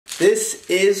This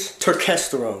is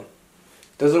Turkesterone.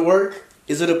 Does it work?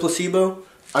 Is it a placebo?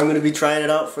 I'm going to be trying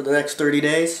it out for the next 30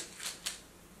 days.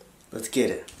 Let's get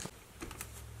it.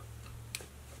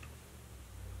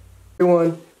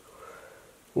 Everyone,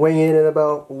 weighing in at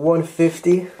about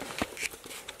 150.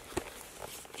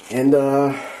 And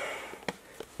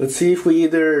let's see if we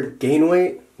either gain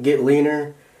weight, get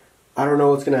leaner. I don't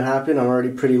know what's going to happen. I'm already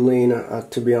pretty lean,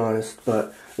 to be honest.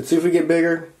 But let's see if we get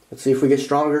bigger. Let's see if we get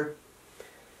stronger.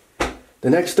 The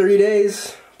next 30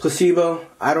 days, placebo,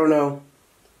 I don't know.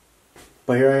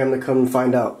 But here I am to come and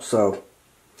find out. So,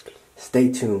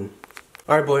 stay tuned.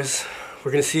 Alright boys,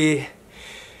 we're going to see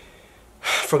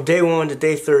from day 1 to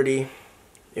day 30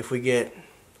 if we get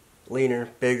leaner,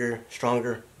 bigger,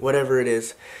 stronger, whatever it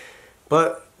is.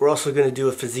 But we're also going to do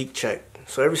a physique check.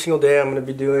 So every single day I'm going to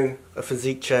be doing a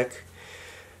physique check.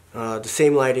 The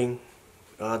same lighting,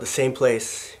 the same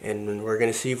place. And we're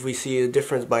going to see if we see a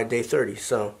difference by day 30.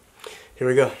 So, here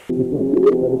we go.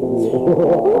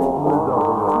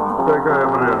 Какая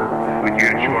прелесть. Где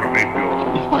черный пес?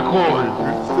 Какой?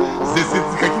 Здесь нет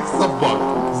никаких собак.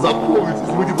 Запомните,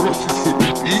 вы не бросите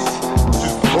пить,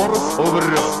 скоро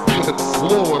умрет.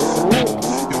 Слово «ру»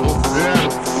 его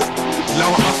сердце для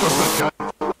вас означает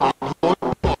одно и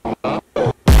то.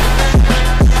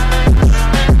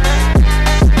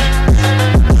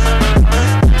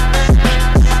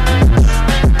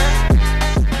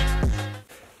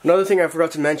 Another thing I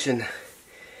forgot to mention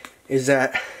is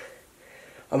that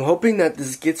I'm hoping that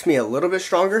this gets me a little bit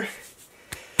stronger,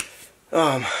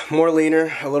 more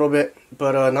leaner a little bit,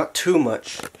 but not too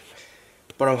much.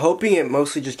 But I'm hoping it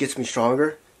mostly just gets me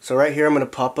stronger. So right here I'm gonna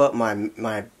pop up my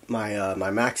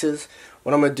maxes.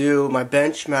 What I'm gonna do, my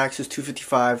bench max is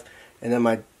 255, and then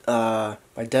my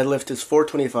deadlift is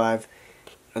 425,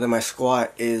 and then my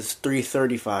squat is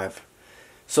 335.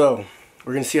 So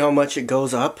we're gonna see how much it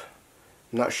goes up.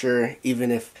 I'm not sure if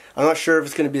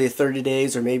it's going to be the 30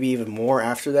 days or maybe even more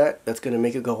after that. That's going to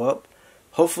make it go up.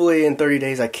 Hopefully in 30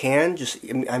 days I can,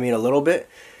 a little bit.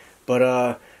 But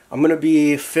I'm going to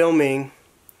be filming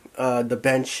the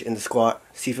bench and the squat,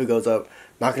 see if it goes up.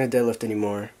 Not going to deadlift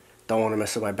anymore. Don't want to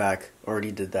mess up my back.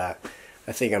 Already did that.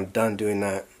 I think I'm done doing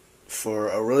that for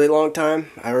a really long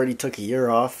time. I already took a year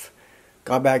off.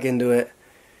 Got back into it.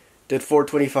 Did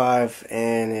 425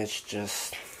 and it's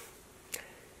just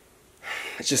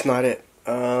not it.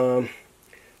 So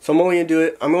I'm only gonna do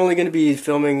it. I'm only gonna be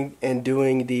filming and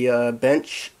doing the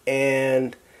bench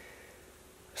and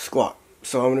squat.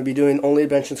 So I'm gonna be doing only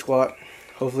bench and squat.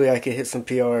 Hopefully I can hit some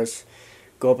PRs,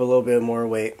 go up a little bit more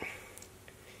weight,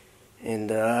 and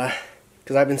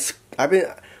because I've been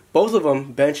both of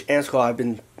them, bench and squat, I've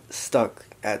been stuck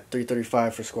at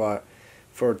 335 for squat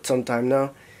for some time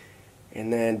now,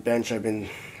 and then bench I've been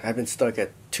stuck at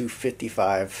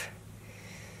 255.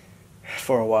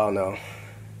 For a while now,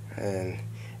 and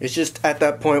it's just at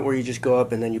that point where you just go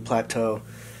up and then you plateau.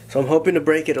 So I'm hoping to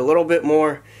break it a little bit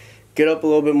more, get up a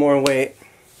little bit more in weight,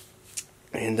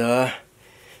 and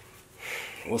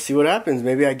we'll see what happens.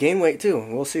 Maybe I gain weight too.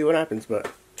 We'll see what happens, but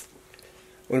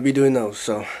I'm gonna be doing those,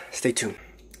 so stay tuned.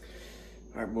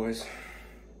 Alright boys,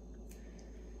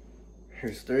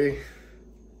 here's 3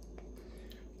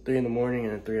 in the morning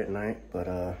and 3 at night, but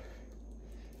about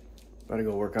to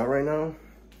go work out right now.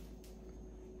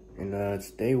 And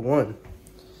it's day 1,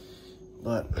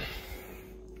 but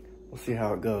we'll see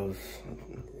how it goes.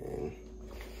 And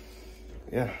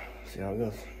yeah, see how it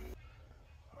goes.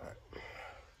 All right.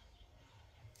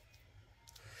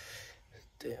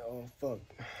 Oh fuck.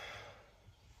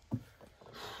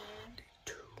 Day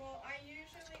 2. Well, I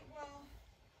usually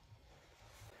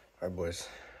All right, boys.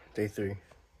 Day 3.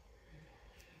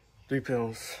 3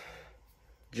 pills.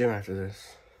 Gym after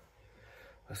this.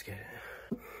 Let's get it.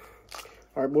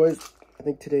 Alright boys, I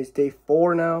think today's day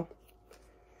 4 now.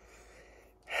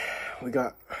 We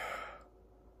got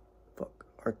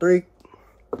our 3.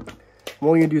 I'm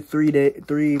only gonna do 3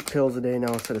 pills a day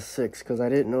now instead of 6, because I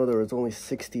didn't know there was only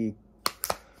 60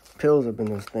 pills up in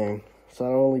this thing. So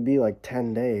that'll only be like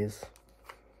 10 days.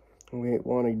 We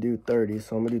want to do 30,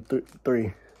 so I'm gonna do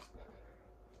 3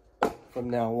 from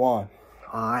now on.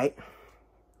 Alright.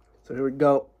 So here we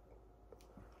go.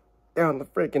 Down the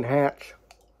freaking hatch.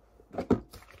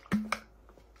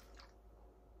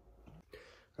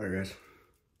 Alright guys,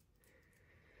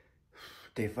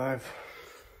 day 5.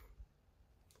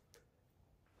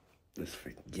 Let's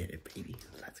freaking get it, baby.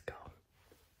 Let's go.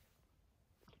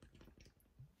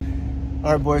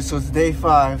 Alright boys, so it's day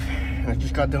 5. I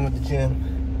just got done with the gym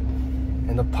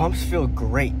and the pumps feel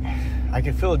great. I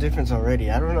can feel a difference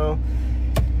already. I don't know,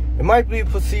 it might be a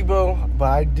placebo, but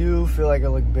I do feel like I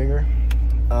look bigger,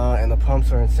 and the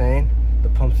pumps are insane. The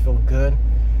pumps feel good.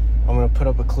 I'm gonna put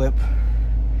up a clip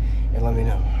and let me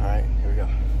know. All right, here we go.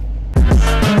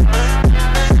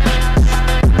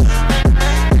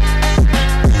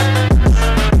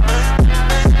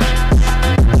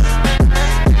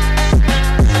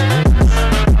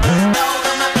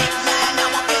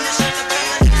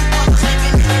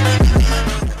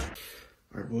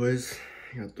 All right, boys,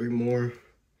 I got 3 more.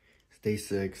 It's day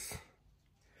 6.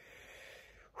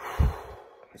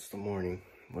 It's the morning.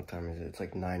 What time is it? It's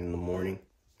like 9 in the morning.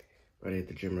 Ready at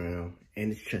the gym right now.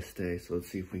 And it's chest day, so let's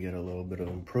see if we get a little bit of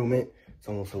improvement. It's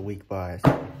almost a week by,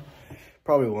 so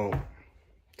probably won't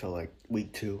till like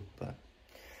week 2, but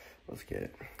let's get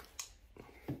it.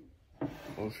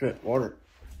 Oh shit, water.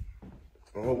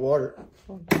 Oh, water.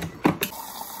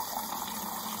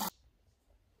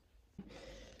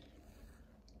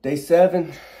 Day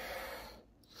 7.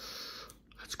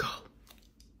 Let's go.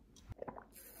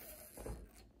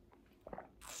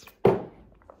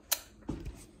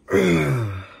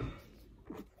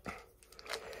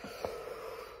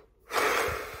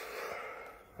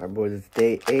 Alright, boys, it's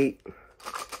day 8.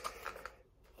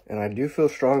 And I do feel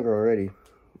stronger already.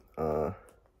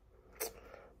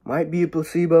 Might be a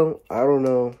placebo. I don't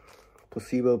know.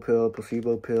 Placebo pill.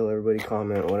 Everybody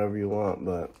comment whatever you want,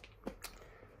 but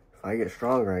if I get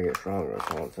stronger, I get stronger.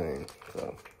 That's all I'm saying.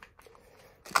 So,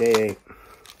 day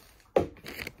 8.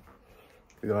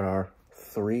 We got our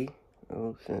 3.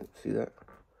 Oh shit, see that?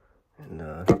 And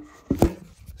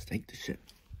let's take the shit.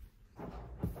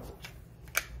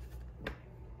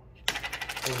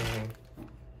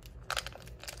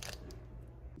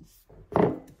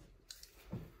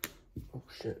 Oh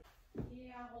shit.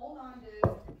 Yeah, hold on, dude.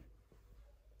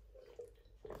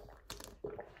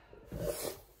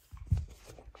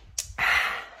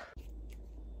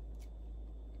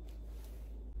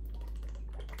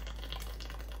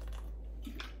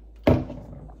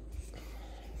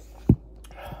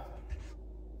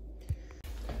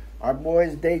 All right,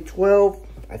 boys, day 12.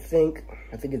 I think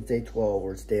it's day 12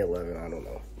 or it's day 11. I don't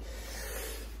know.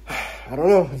 I don't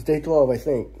know. It's day 12, I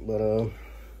think. But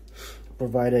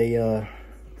provide a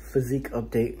physique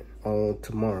update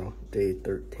tomorrow, day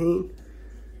 13.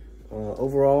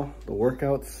 Overall, the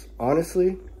workouts,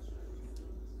 honestly,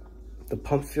 the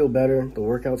pumps feel better, the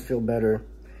workouts feel better,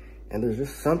 and there's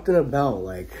just something about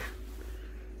like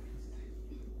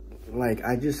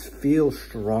I just feel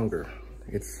stronger.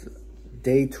 It's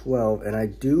day 12 and I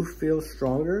do feel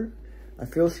stronger. I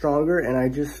feel stronger and I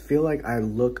just feel like I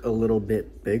look a little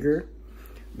bit bigger.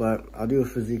 But I'll do a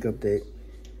physique update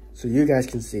so you guys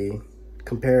can see,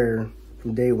 compare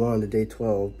from day 1 to day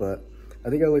 12. But I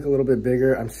think I look a little bit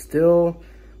bigger. I'm still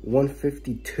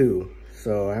 152,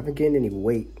 so I haven't gained any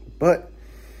weight, but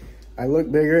I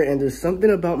look bigger and there's something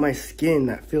about my skin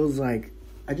that feels like,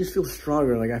 I just feel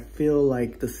stronger. Like I feel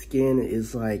like the skin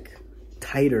is like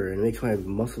tighter and it makes my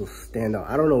muscles stand out.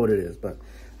 I don't know what it is, but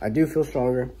I do feel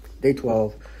stronger. Day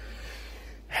 12.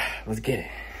 Let's get it.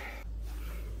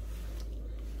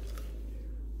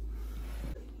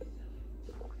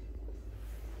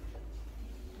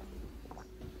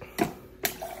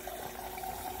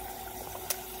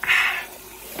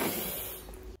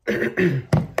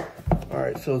 All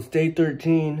right, so it's day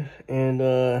 13 and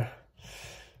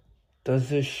does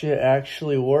this shit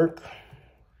actually work?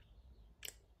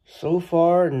 So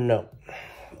far, no.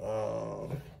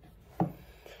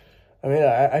 I mean,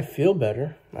 I feel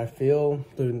better. I feel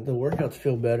the workouts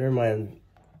feel better.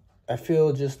 I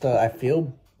feel just I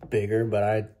feel bigger,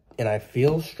 but I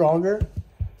feel stronger.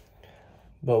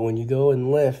 But when you go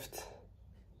and lift,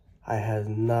 I have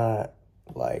not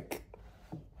like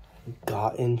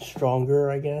gotten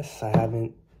stronger, I guess. I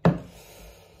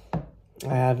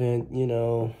haven't, you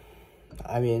know,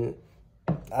 I mean,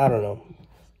 I don't know.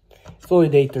 It's only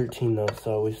day 13 though,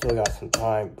 so we still got some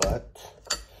time, but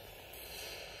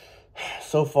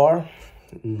so far,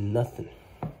 nothing.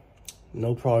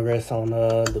 No progress on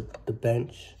the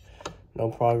bench. No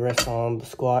progress on the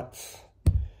squats.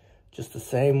 Just the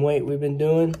same weight we've been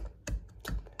doing.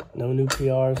 No new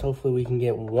PRs. Hopefully we can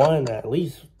get at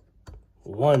least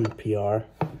one PR.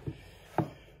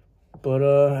 But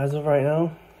as of right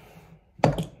now,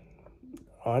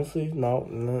 honestly, not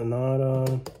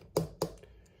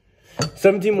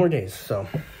 17 more days, so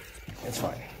it's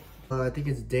fine. I think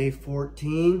it's day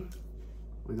 14.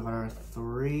 We got our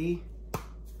 3.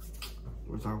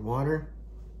 Where's our water?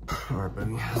 All right,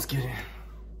 baby, let's get it.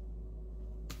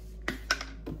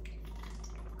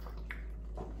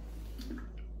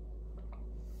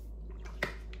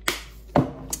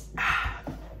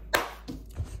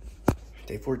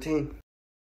 Day 14.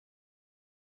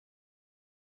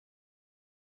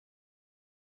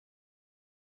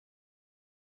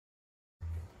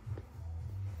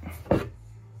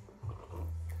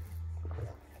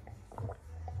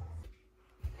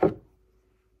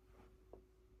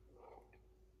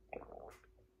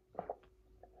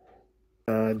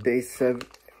 day 7.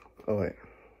 Oh wait,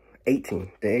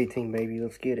 18. Day 18, baby.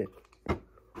 Let's get it.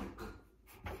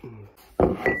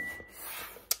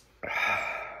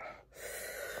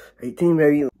 $18,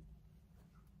 baby.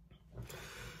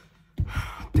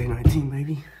 Day 19,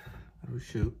 baby. Oh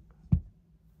shoot.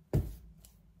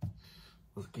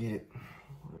 Let's get it.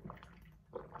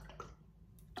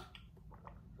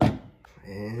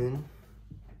 And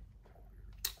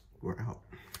we're out.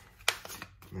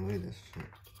 I mean, look at this shit.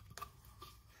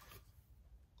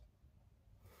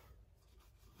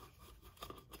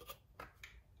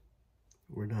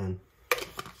 We're done.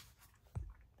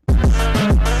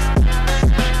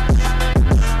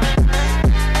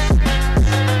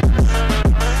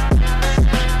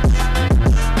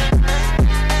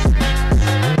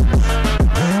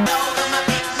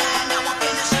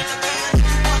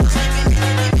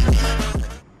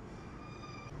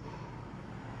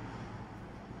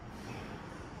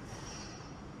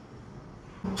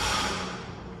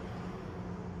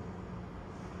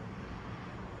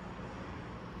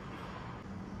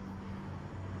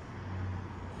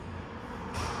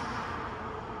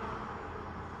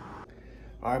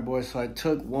 Alright boys, so I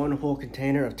took one whole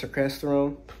container of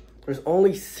Turkesterone. There's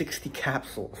only 60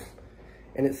 capsules.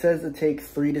 And it says it takes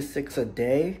 3 to 6 a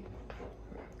day.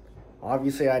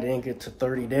 Obviously I didn't get to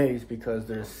 30 days because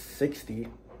there's 60.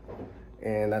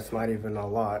 And that's not even a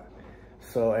lot.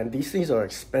 So, and these things are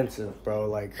expensive, bro.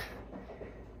 Like,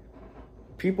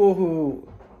 people who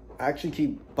actually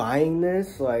keep buying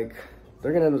this, like,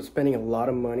 they're gonna end up spending a lot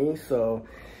of money. So,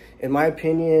 in my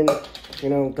opinion, you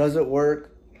know, does it work?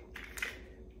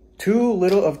 Too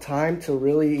little of time to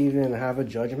really even have a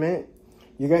judgment.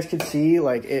 You guys could see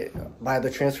like it by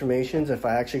the transformations if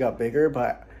I actually got bigger,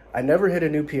 but I never hit a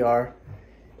new PR.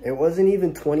 It wasn't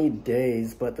even 20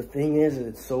 days, but the thing is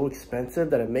it's so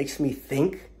expensive that it makes me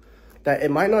think that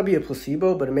it might not be a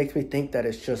placebo, but it makes me think that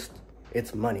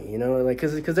it's money, you know, like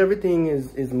because everything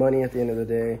is money at the end of the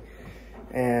day.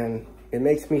 And it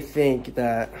makes me think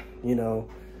that, you know,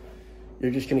 you're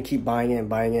just going to keep buying it and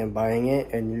buying it and buying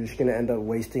it, and you're just going to end up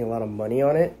wasting a lot of money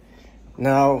on it.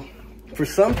 Now, for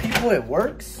some people, it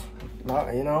works.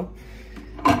 Not, you know.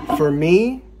 For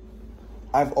me,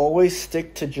 I've always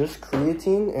stick to just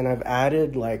creatine, and I've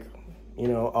added, like, you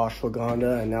know,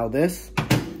 ashwagandha, and now this.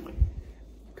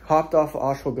 Hopped off of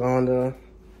ashwagandha.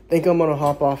 Think I'm going to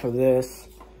hop off of this.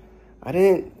 I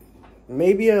didn't,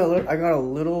 maybe I got a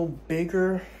little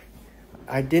bigger.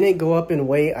 I didn't go up in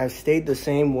weight. I stayed the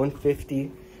same,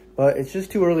 150, but it's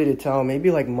just too early to tell. Maybe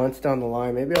like months down the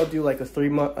line. Maybe I'll do like a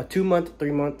 2-month,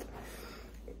 3-month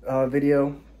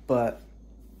video. But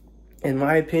in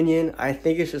my opinion, I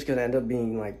think it's just gonna end up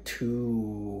being like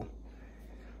too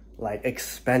like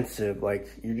expensive. Like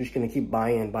you're just gonna keep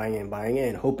buying and buying and buying it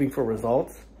and hoping for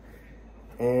results.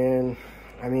 And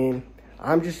I mean,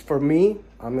 for me,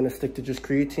 I'm gonna stick to just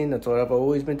creatine. That's what I've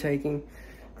always been taking.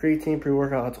 Creatine,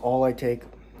 pre-workout, that's all I take.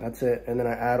 That's it. And then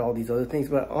I add all these other things.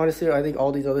 But honestly, I think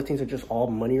all these other things are just all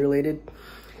money related.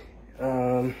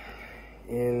 And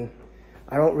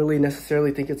I don't really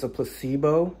necessarily think it's a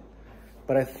placebo.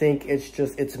 But I think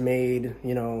it's made,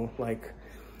 you know, like,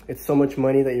 it's so much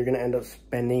money that you're going to end up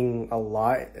spending a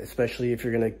lot. Especially if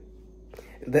you're going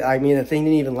to, I mean, the thing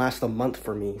didn't even last a month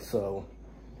for me. So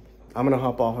I'm going to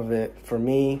hop off of it. For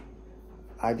me,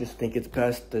 I just think it's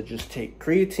best to just take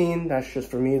creatine. That's just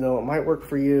for me, though. It might work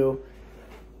for you.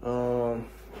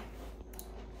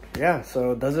 Yeah,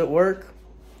 so does it work?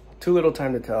 Too little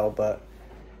time to tell, but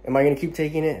am I going to keep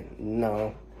taking it?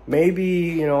 No. Maybe,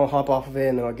 you know, I'll hop off of it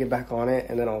and then I'll get back on it.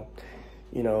 And then I'll,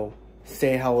 you know,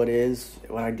 say how it is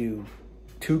when I do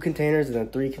 2 containers and then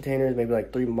 3 containers, maybe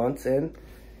like 3 months in.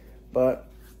 But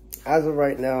as of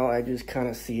right now, I just kind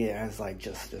of see it as like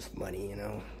just money, you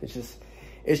know.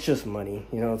 It's just money,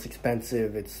 you know. It's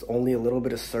expensive. It's only a little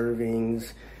bit of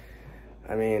servings.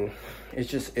 I mean,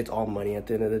 it's all money at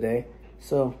the end of the day.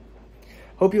 So,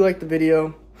 hope you liked the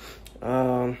video.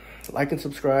 Like and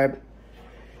subscribe.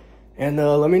 And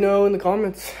let me know in the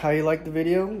comments how you liked the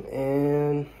video.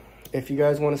 And if you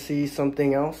guys want to see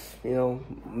something else, you know,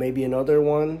 maybe another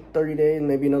 30 days,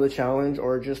 maybe another challenge,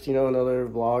 or just, you know, another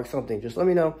vlog, something, just let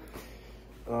me know.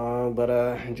 But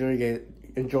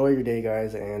enjoy your day,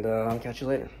 guys, and I'll catch you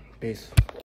later. Peace.